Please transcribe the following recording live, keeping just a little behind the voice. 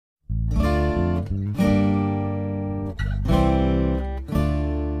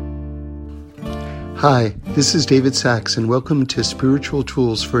Hi, this is David Sachs, and welcome to Spiritual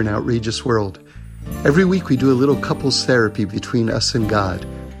Tools for an Outrageous World. Every week we do a little couples therapy between us and God.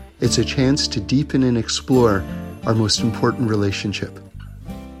 It's a chance to deepen and explore our most important relationship.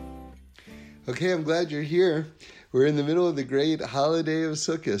 Okay, I'm glad you're here. We're in the middle of the great holiday of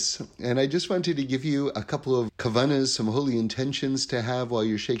Sukkot, and I just wanted to give you a couple of kavanas, some holy intentions to have while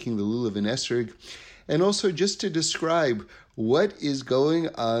you're shaking the lulav and esrog, and also just to describe what is going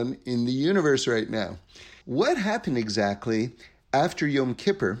on in the universe right now. What happened exactly after Yom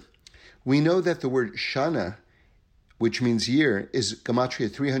Kippur? We know that the word Shana, which means year, is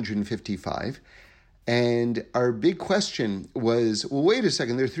Gematria 355. And our big question was, well, wait a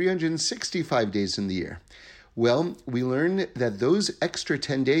second, there are 365 days in the year. Well, we learned that those extra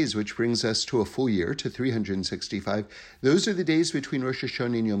 10 days, which brings us to a full year, to 365, those are the days between Rosh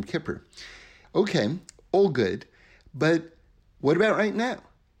Hashanah and Yom Kippur. Okay, all good, but what about right now?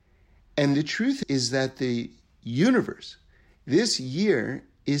 And the truth is that the universe, this year,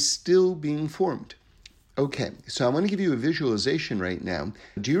 is still being formed. Okay, so I want to give you a visualization right now.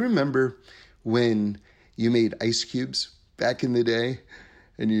 Do you remember when you made ice cubes back in the day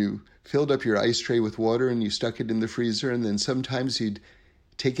and you filled up your ice tray with water and you stuck it in the freezer, and then sometimes you'd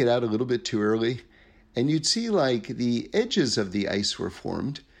take it out a little bit too early and you'd see like the edges of the ice were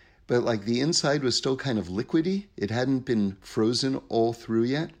formed, but like the inside was still kind of liquidy. It hadn't been frozen all through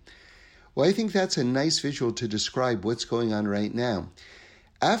yet. Well, I think that's a nice visual to describe what's going on right now.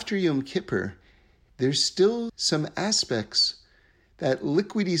 After Yom Kippur, there's still some aspects, that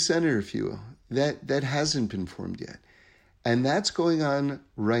liquidy center, if you will, that hasn't been formed yet. And that's going on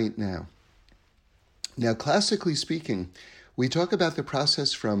right now. Now, classically speaking, we talk about the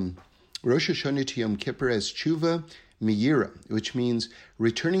process from Rosh Hashanah to Yom Kippur as tshuva miyira, which means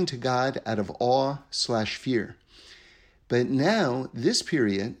returning to God out of awe/fear. But now, this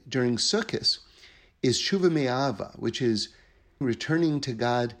period, during Sukkot, is tshuva me'ava, which is returning to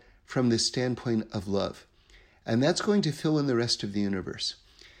God from the standpoint of love. And that's going to fill in the rest of the universe.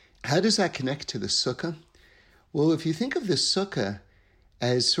 How does that connect to the sukkah? Well, if you think of the sukkah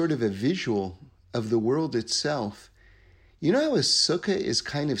as sort of a visual of the world itself, you know how a sukkah is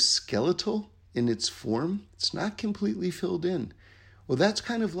kind of skeletal in its form? It's not completely filled in. Well, that's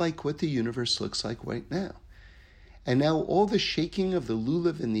kind of like what the universe looks like right now. And now all the shaking of the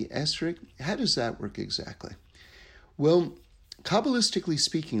lulav and the esrog, how does that work exactly? Well, Kabbalistically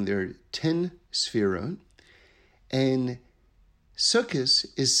speaking, there are 10 sfirot, and Sukkot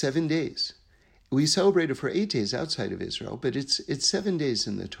is 7 days. We celebrate it for 8 days outside of Israel, but it's 7 days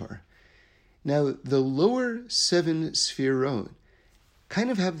in the Torah. Now, the lower 7 sfirot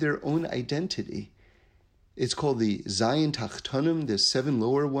kind of have their own identity. It's called the Zayin Tachtonim, the 7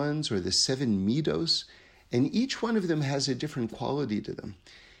 lower ones, or the 7 midos, and each one of them has a different quality to them.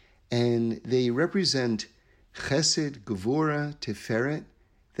 And they represent Chesed, Gevura, Tiferet.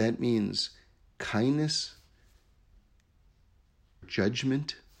 That means kindness,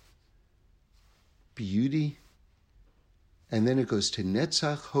 judgment, beauty. And then it goes to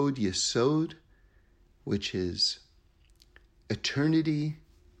Netzach, Hod, Yesod, which is eternity,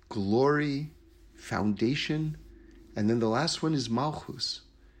 glory, foundation. And then the last one is Malchus,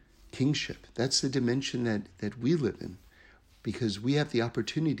 kingship. That's the dimension that we live in, because we have the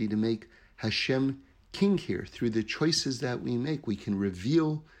opportunity to make Hashem king here through the choices that we make. We can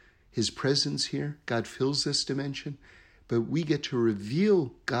reveal his presence here. God fills this dimension, but we get to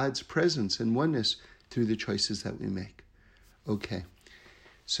reveal God's presence and oneness through the choices that we make. Okay,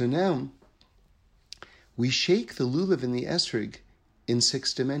 so now we shake the lulav and the esrog in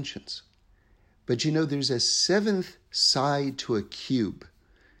 6 dimensions. But you know, there's a 7th side to a cube,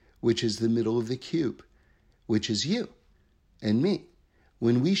 which is the middle of the cube, which is you and me.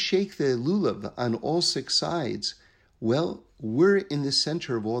 When we shake the lulav on all 6 sides, well, we're in the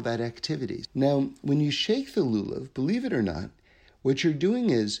center of all that activity. Now, when you shake the lulav, believe it or not, what you're doing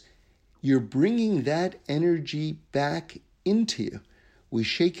is you're bringing that energy back into you. We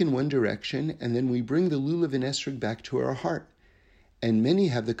shake in one direction, and then we bring the lulav and esrog back to our heart. And many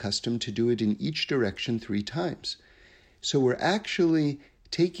have the custom to do it in each direction 3 times. So we're actually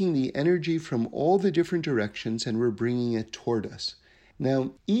taking the energy from all the different directions and we're bringing it toward us.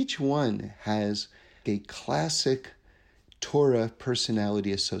 Now, each one has a classic Torah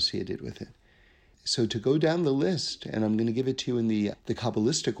personality associated with it. So to go down the list, and I'm going to give it to you in the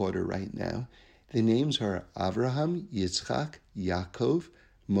Kabbalistic order right now, the names are Avraham, Yitzchak, Yaakov,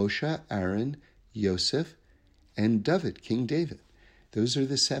 Moshe, Aaron, Yosef, and David, King David. Those are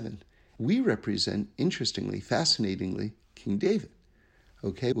the 7. We represent, interestingly, fascinatingly, King David.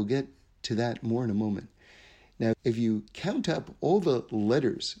 Okay, we'll get to that more in a moment. Now, if you count up all the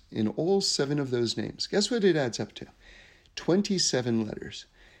letters in all 7 of those names, guess what it adds up to? 27 letters.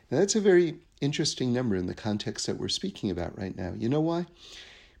 Now, that's a very interesting number in the context that we're speaking about right now. You know why?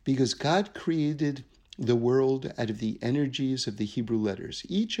 Because God created the world out of the energies of the Hebrew letters.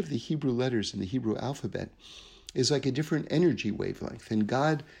 Each of the Hebrew letters in the Hebrew alphabet is like a different energy wavelength, and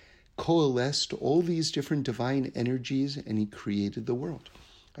God coalesced all these different divine energies, and he created the world.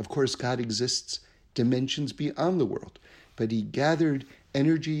 Of course, God exists dimensions beyond the world, but he gathered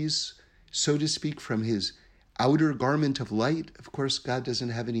energies, so to speak, from his outer garment of light. Of course, God doesn't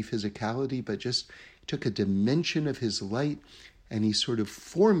have any physicality, but just took a dimension of his light and he sort of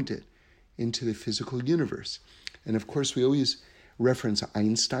formed it into the physical universe. And of course, we always reference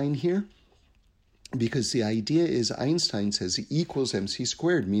Einstein here, because the idea is Einstein says E equals mc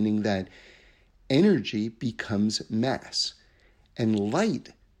squared, meaning that energy becomes mass, and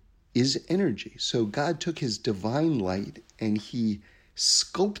light is energy. So God took his divine light and he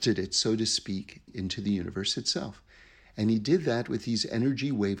sculpted it, so to speak, into the universe itself. And he did that with these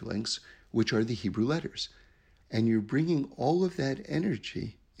energy wavelengths, which are the Hebrew letters. And you're bringing all of that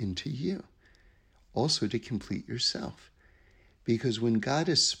energy into you, also to complete yourself. Because when God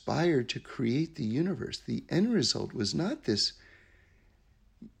aspired to create the universe, the end result was not this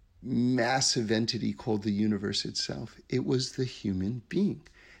massive entity called the universe itself. It was the human being.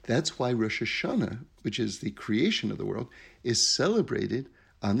 That's why Rosh Hashanah, which is the creation of the world, is celebrated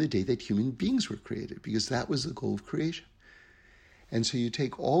on the day that human beings were created, because that was the goal of creation. And so you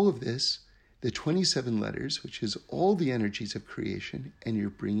take all of this, the 27 letters, which is all the energies of creation, and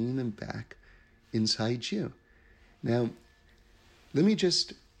you're bringing them back inside you. Now, let me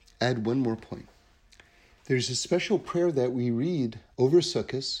just add one more point. There's a special prayer that we read over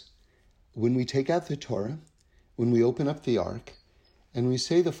Sukkot when we take out the Torah, when we open up the Ark, and we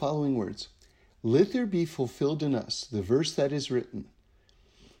say the following words: "Let there be fulfilled in us the verse that is written,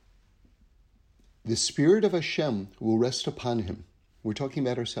 the Spirit of Hashem will rest upon him." We're talking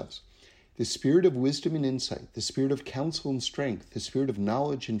about ourselves. The Spirit of wisdom and insight, the Spirit of counsel and strength, the Spirit of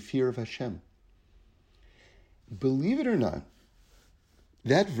knowledge and fear of Hashem. Believe it or not,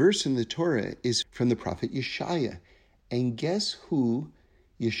 that verse in the Torah is from the prophet Yeshaya. And guess who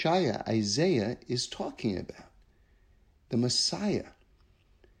Yeshaya, Isaiah, is talking about? The Messiah.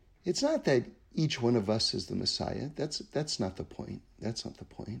 It's not that each one of us is the Messiah. That's not the point. That's not the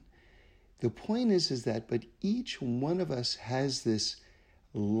point. The point is that, but each one of us has this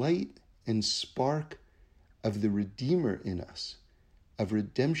light and spark of the Redeemer in us, of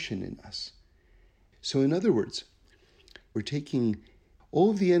redemption in us. So in other words, we're taking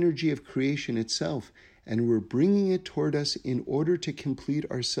all of the energy of creation itself and we're bringing it toward us in order to complete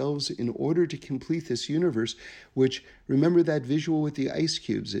ourselves, in order to complete this universe, which, remember that visual with the ice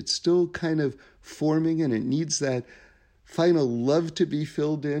cubes, it's still kind of forming and it needs that final love to be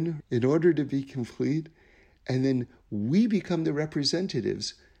filled in order to be complete. And then we become the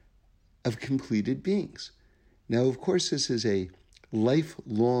representatives of completed beings. Now, of course, this is a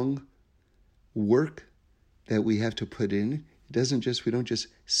lifelong work that we have to put in. We don't just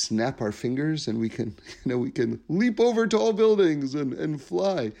snap our fingers and we can leap over tall buildings and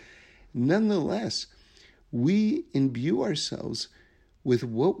fly. Nonetheless, we imbue ourselves with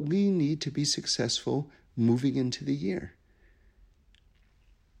what we need to be successful moving into the year.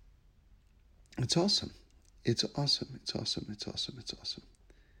 It's awesome. It's awesome. It's awesome. It's awesome. It's awesome.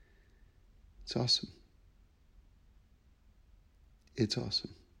 It's awesome. It's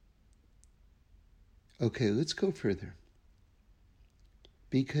awesome. Okay, let's go further.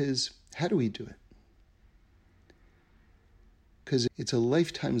 Because how do we do it? Because it's a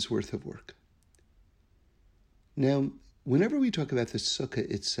lifetime's worth of work. Now, whenever we talk about the sukkah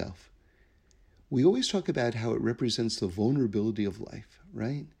itself, we always talk about how it represents the vulnerability of life,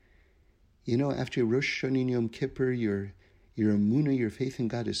 right? You know, after Rosh Hashanah and Yom Kippur, your emunah, your faith in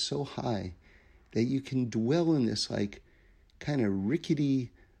God is so high that you can dwell in this like kind of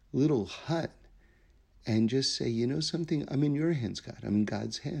rickety little hut and just say, you know something, I'm in your hands, God. I'm in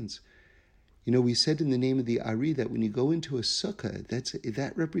God's hands. You know, we said in the name of the Ari that when you go into a sukkah,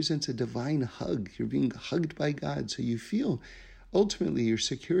 that represents a divine hug. You're being hugged by God. So you feel ultimately your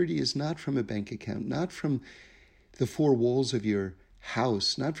security is not from a bank account, not from the four walls of your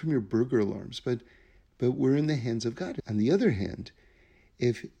house, not from your burglar alarms, but we're in the hands of God. On the other hand,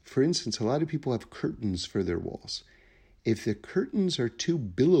 if, for instance, a lot of people have curtains for their walls, if the curtains are too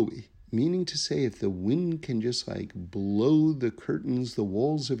billowy, meaning to say if the wind can just like blow the curtains, the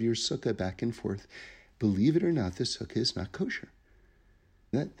walls of your sukkah back and forth, believe it or not, the sukkah is not kosher.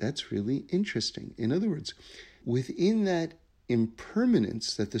 That's really interesting. In other words, within that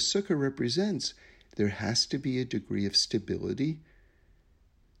impermanence that the sukkah represents, There has to be a degree of stability.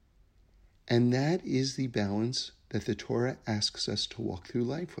 And that is the balance that the Torah asks us to walk through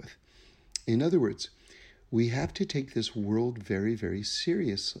life with. In other words, we have to take this world very, very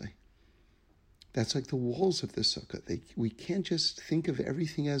seriously. That's like the walls of the sukkah. We can't just think of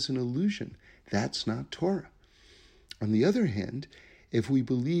everything as an illusion. That's not Torah. On the other hand, if we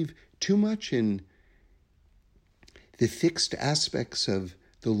believe too much in the fixed aspects of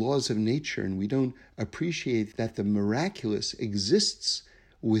the laws of nature and we don't appreciate that the miraculous exists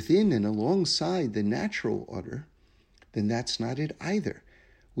within and alongside the natural order, then that's not it either.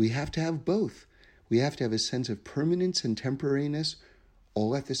 We have to have both. We have to have a sense of permanence and temporariness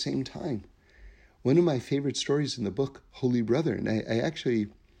all at the same time. One of my favorite stories in the book, Holy Brother, and I actually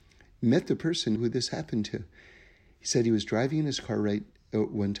met the person who this happened to. He said he was driving in his car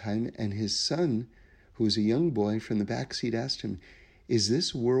one time, and his son, who was a young boy, from the back seat asked him, "Is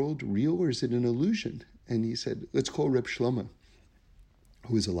this world real or is it an illusion?" And he said, "Let's call Reb Shlomo,"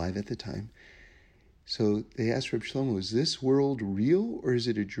 who was alive at the time. So they asked Reb Shlomo, "Is this world real or is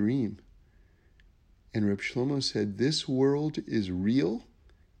it a dream?" And Reb Shlomo said, "This world is real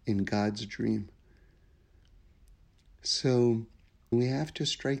in God's dream." So we have to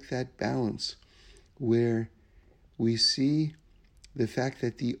strike that balance where we see the fact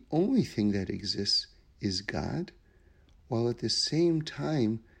that the only thing that exists is God, while at the same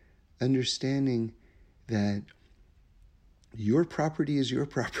time understanding that your property is your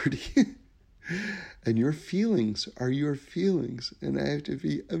property and your feelings are your feelings, and I have to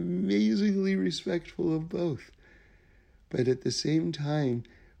be amazingly respectful of both. But at the same time,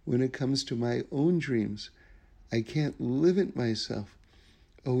 when it comes to my own dreams, I can't limit myself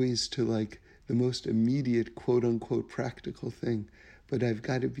always to like the most immediate quote-unquote practical thing, but I've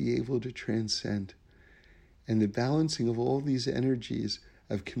got to be able to transcend. And the balancing of all these energies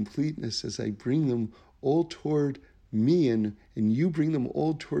of completeness as I bring them all toward me and you bring them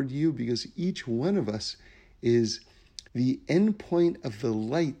all toward you, because each one of us is the end point of the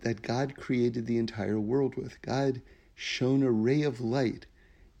light that God created the entire world with. God shone a ray of light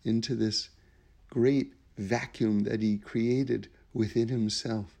into this great vacuum that he created within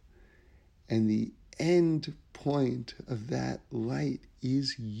himself. And the end point of that light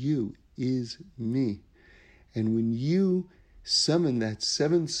is you, is me. And when you summon that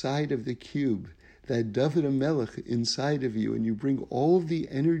seventh side of the cube, that David HaMelech inside of you, and you bring all of the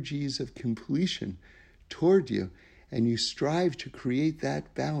energies of completion toward you, and you strive to create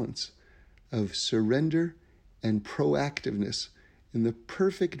that balance of surrender and proactiveness in the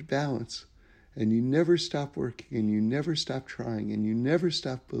perfect balance, and you never stop working, and you never stop trying, and you never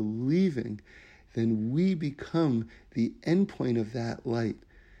stop believing, then we become the endpoint of that light.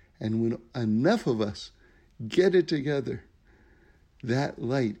 And when enough of us get it together, that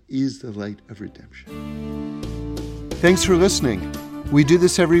light is the light of redemption. Thanks for listening. We do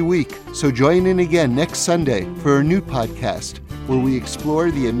this every week, so join in again next Sunday for a new podcast where we explore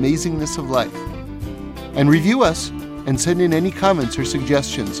the amazingness of life. And review us and send in any comments or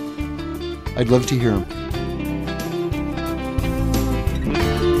suggestions. I'd love to hear them.